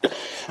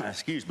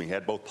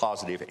 had both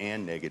positive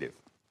and negative.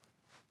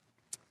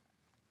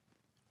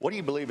 What do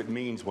you believe it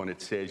means when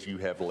it says you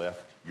have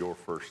left your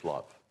first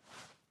love?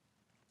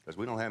 Because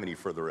we don't have any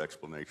further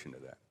explanation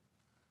of that.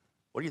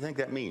 What do you think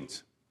that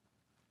means?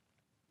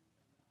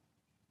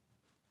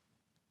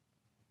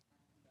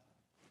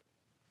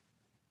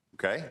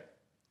 Okay.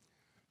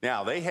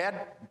 Now they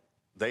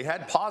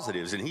had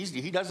positives, and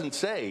he doesn't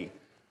say,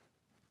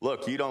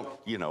 look, you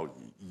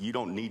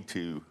don't need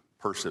to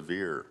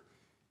persevere.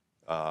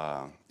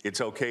 It's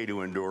okay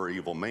to endure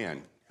evil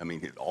men. I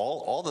mean,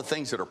 all the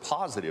things that are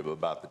positive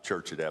about the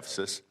church at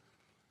Ephesus,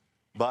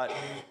 but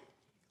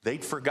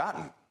they'd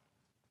forgotten,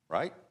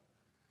 right?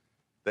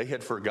 They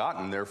had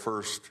forgotten their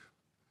first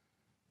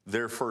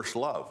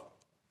love.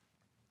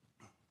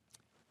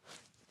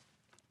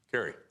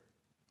 Carrie.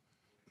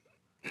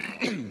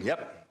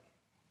 Yep.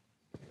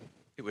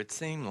 It would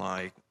seem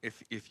like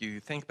if you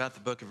think about the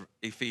book of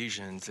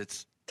Ephesians,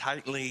 it's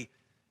tightly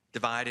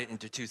divided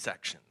into 2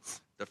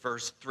 sections. The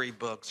first 3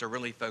 books are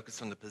really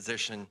focused on the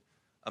position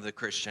of the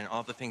Christian,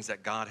 all the things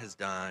that God has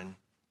done.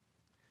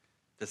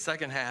 The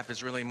second half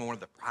is really more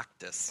the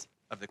practice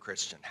of the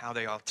Christian, how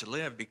they ought to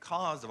live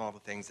because of all the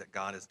things that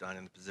God has done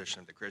in the position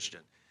of the Christian.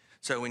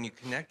 So when you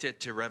connect it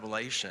to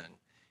Revelation,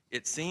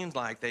 it seems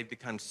like they've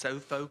become so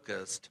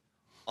focused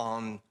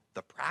on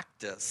the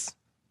practice,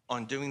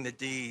 on doing the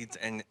deeds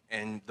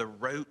and the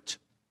rote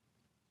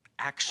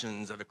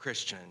actions of a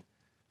Christian,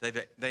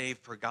 they've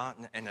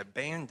forgotten and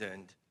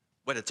abandoned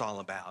what it's all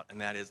about, and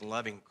that is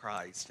loving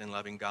Christ and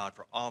loving God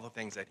for all the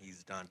things that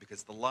he's done,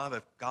 because the love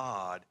of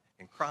God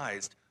and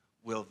Christ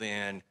will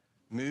then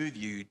move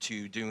you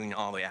to doing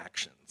all the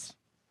actions.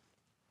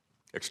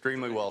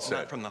 Extremely well said.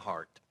 Not from the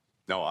heart.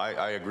 No,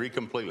 I agree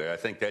completely. I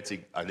think that's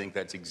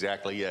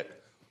exactly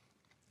it.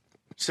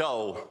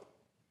 So,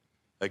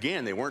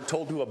 again, they weren't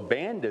told to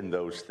abandon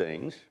those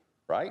things,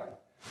 right?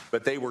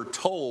 But they were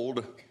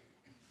told,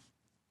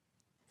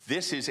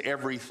 this is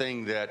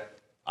everything that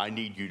I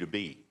need you to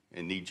be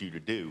and need you to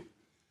do,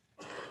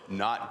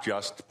 not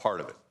just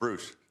part of it.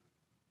 Bruce,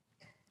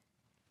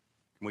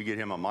 can we get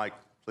him a mic,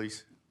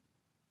 please?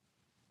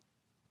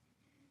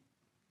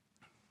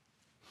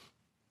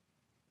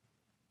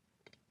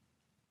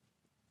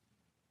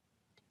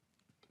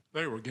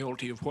 They were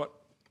guilty of what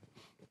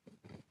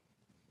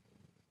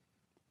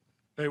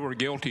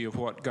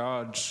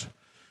God's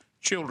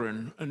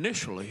children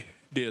initially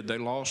did. They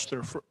lost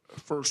their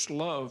first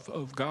love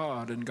of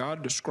God, and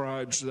God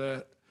describes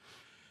that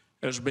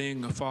as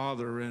being a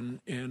father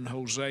in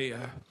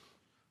Hosea,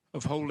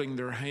 of holding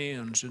their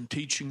hands and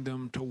teaching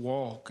them to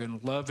walk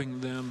and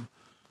loving them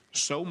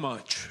so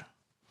much.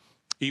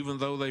 Even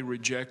though they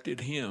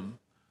rejected him,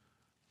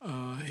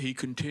 he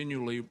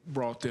continually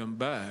brought them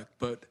back.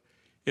 But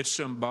it's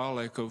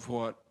symbolic of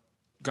what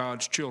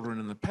God's children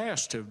in the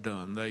past have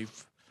done.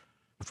 They've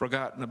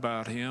forgotten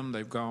about him.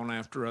 They've gone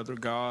after other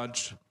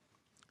gods.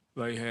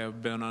 They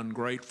have been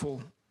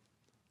ungrateful.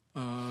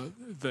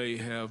 They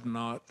have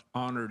not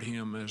honored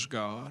him as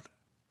God.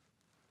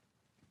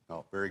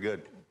 Oh, very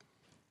good.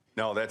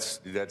 No,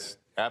 that's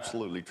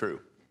absolutely true.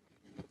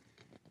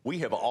 We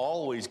have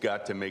always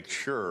got to make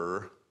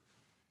sure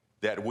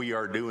that we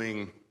are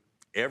doing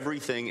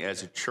everything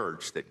as a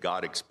church that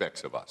God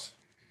expects of us,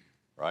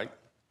 right?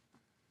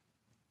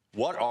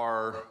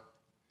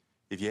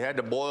 If you had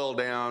to boil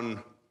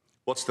down,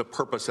 what's the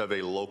purpose of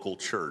a local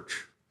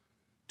church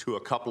to a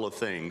couple of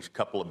things, a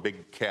couple of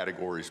big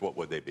categories, what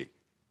would they be?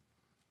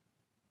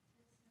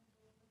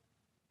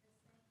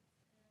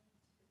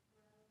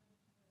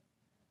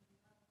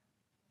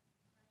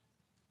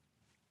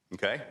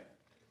 Okay.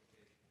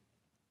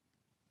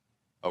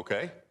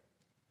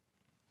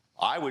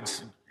 I would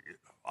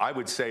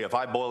say, if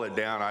I boil it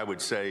down, I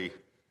would say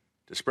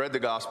to spread the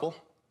gospel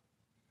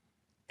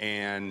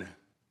and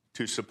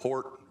to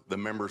support the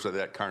members of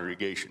that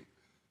congregation,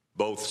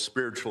 both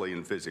spiritually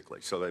and physically.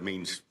 So that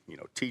means,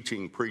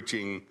 teaching,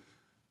 preaching,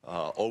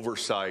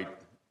 oversight,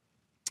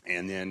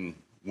 and then,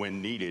 when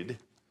needed,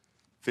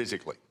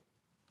 physically.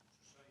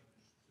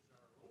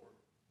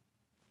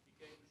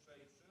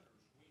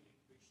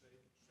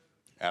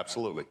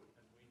 Absolutely.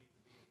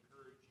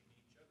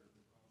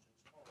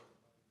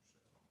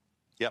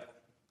 Yep,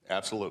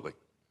 absolutely.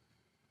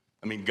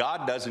 I mean,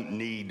 God doesn't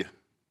need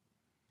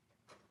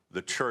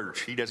the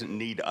church. He doesn't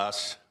need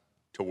us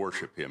to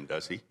worship him,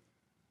 does he?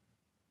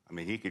 I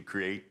mean, he could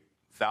create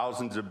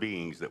thousands of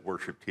beings that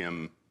worshiped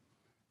him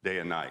day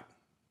and night.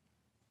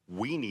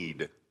 We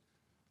need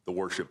the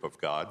worship of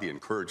God, the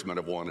encouragement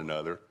of one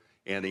another,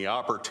 and the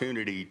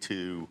opportunity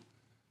to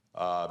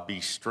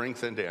be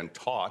strengthened and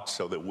taught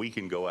so that we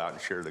can go out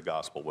and share the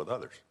gospel with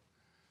others.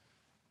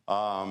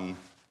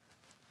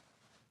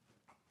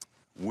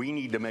 We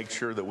need to make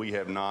sure that we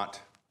have not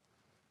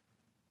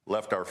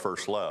left our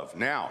first love.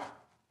 Now,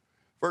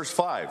 verse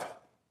 5,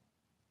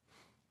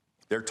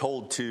 they're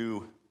told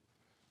to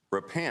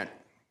repent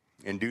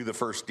and do the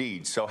first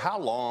deed. So how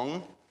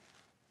long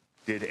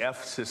did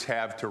Ephesus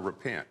have to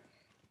repent?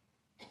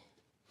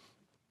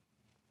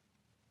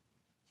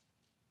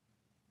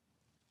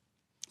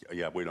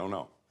 Yeah, we don't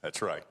know.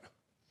 That's right.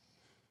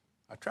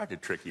 I tried to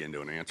trick you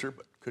into an answer,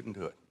 but couldn't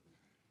do it.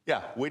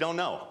 Yeah, we don't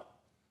know.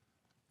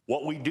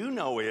 What we do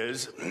know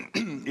is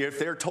if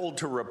they're told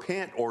to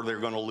repent, or they're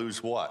going to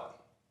lose what?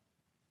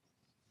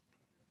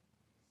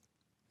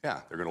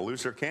 Yeah, they're going to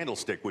lose their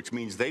candlestick, which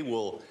means they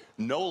will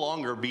no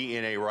longer be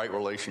in a right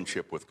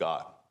relationship with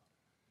God.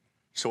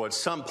 So at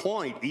some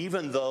point,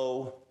 even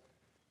though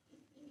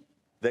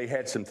they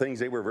had some things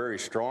they were very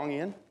strong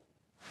in,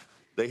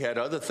 they had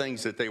other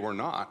things that they were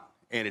not.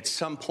 And at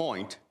some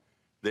point,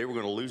 they were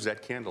going to lose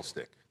that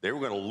candlestick. They were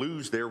going to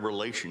lose their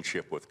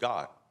relationship with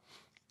God.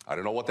 I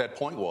don't know what that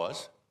point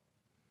was,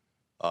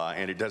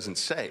 and it doesn't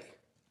say.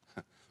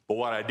 But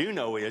what I do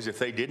know is if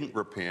they didn't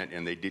repent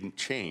and they didn't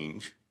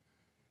change,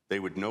 they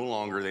would no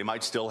longer, they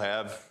might still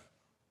have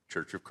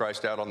Church of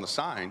Christ out on the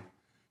sign,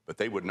 but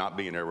they would not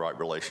be in a right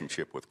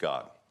relationship with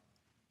God.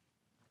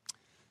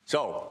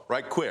 So,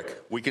 right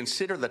quick, we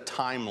consider the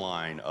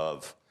timeline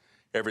of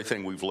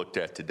everything we've looked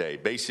at today.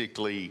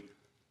 Basically,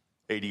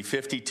 AD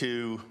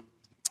 52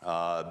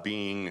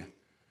 being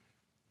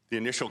the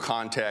initial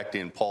contact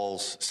in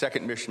Paul's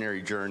second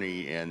missionary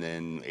journey, and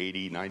then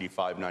AD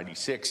 95,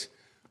 96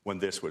 when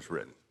this was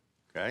written,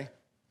 okay?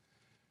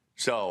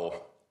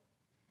 So,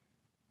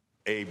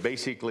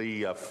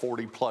 basically a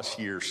 40-plus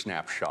year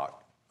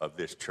snapshot of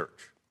this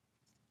church.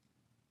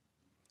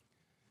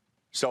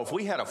 So if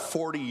we had a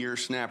 40-year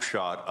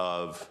snapshot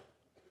of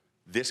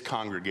this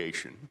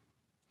congregation,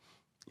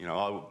 you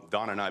know,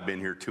 Don and I have been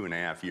here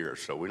 2.5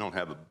 years, so we don't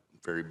have a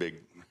very big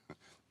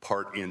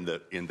part in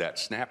that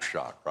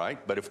snapshot,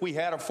 right? But if we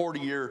had a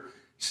 40-year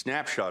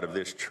snapshot of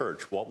this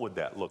church, what would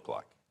that look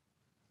like?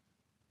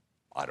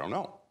 I don't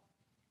know.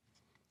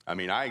 I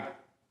mean, I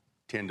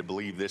tend to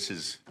believe this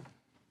is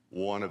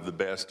one of the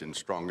best and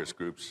strongest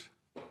groups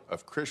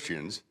of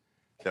Christians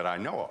that I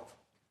know of.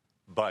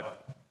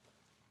 But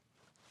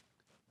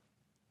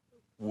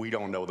we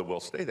don't know that we'll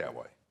stay that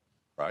way,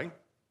 right?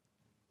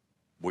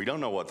 We don't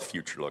know what the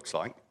future looks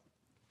like.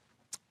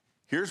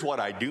 Here's what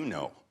I do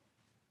know.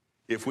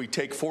 If we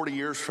take 40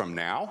 years from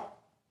now,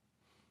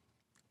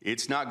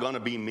 it's not going to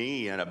be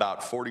me and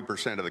about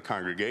 40% of the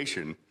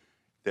congregation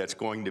that's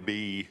going to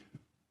be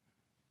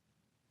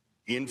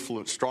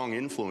strong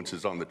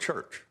influences on the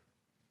church.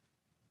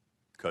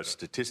 Because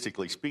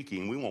statistically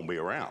speaking, we won't be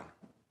around,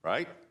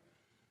 right?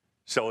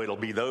 So it'll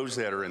be those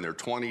that are in their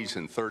 20s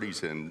and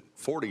 30s and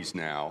 40s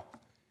now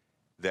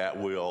that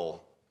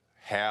will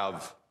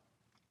have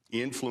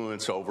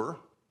influence over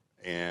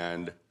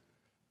and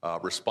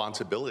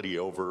responsibility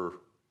over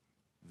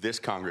this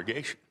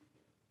congregation.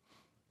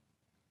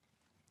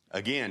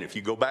 Again, if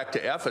you go back to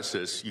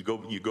Ephesus, you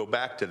go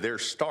back to their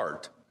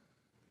start.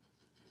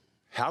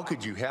 How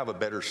could you have a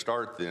better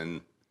start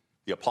than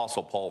the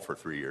Apostle Paul for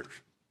 3 years?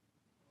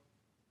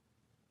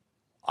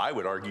 I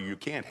would argue you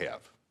can't have,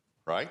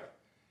 right?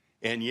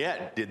 And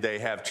yet, did they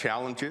have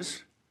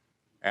challenges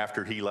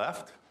after he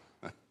left?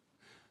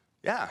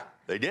 Yeah,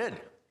 they did.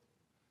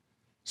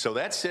 So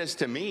that says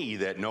to me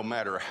that no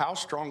matter how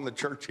strong the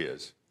church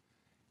is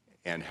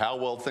and how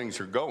well things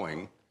are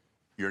going,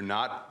 you're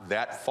not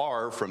that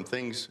far from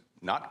things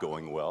not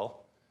going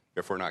well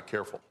if we're not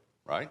careful,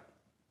 right?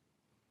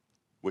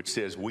 Which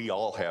says we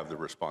all have the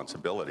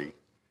responsibility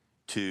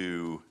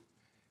to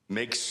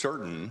make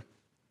certain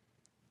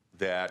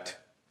that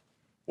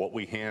what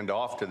we hand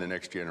off to the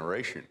next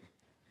generation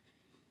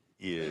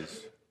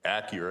is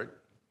accurate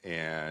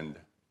and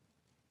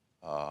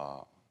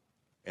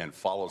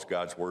follows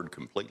God's word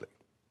completely.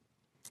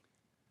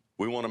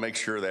 We want to make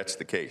sure that's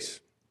the case.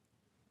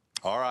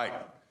 All right.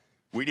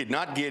 We did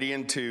not get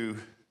into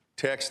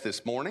text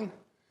this morning.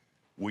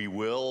 We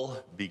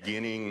will,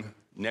 beginning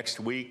next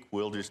week,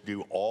 we'll just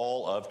do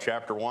all of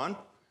chapter 1.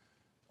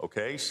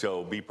 Okay,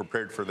 so be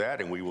prepared for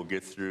that, and we will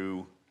get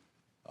through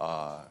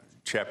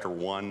chapter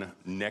 1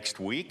 next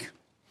week.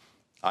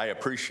 I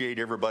appreciate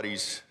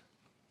everybody's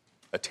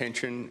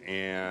attention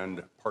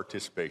and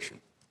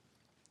participation.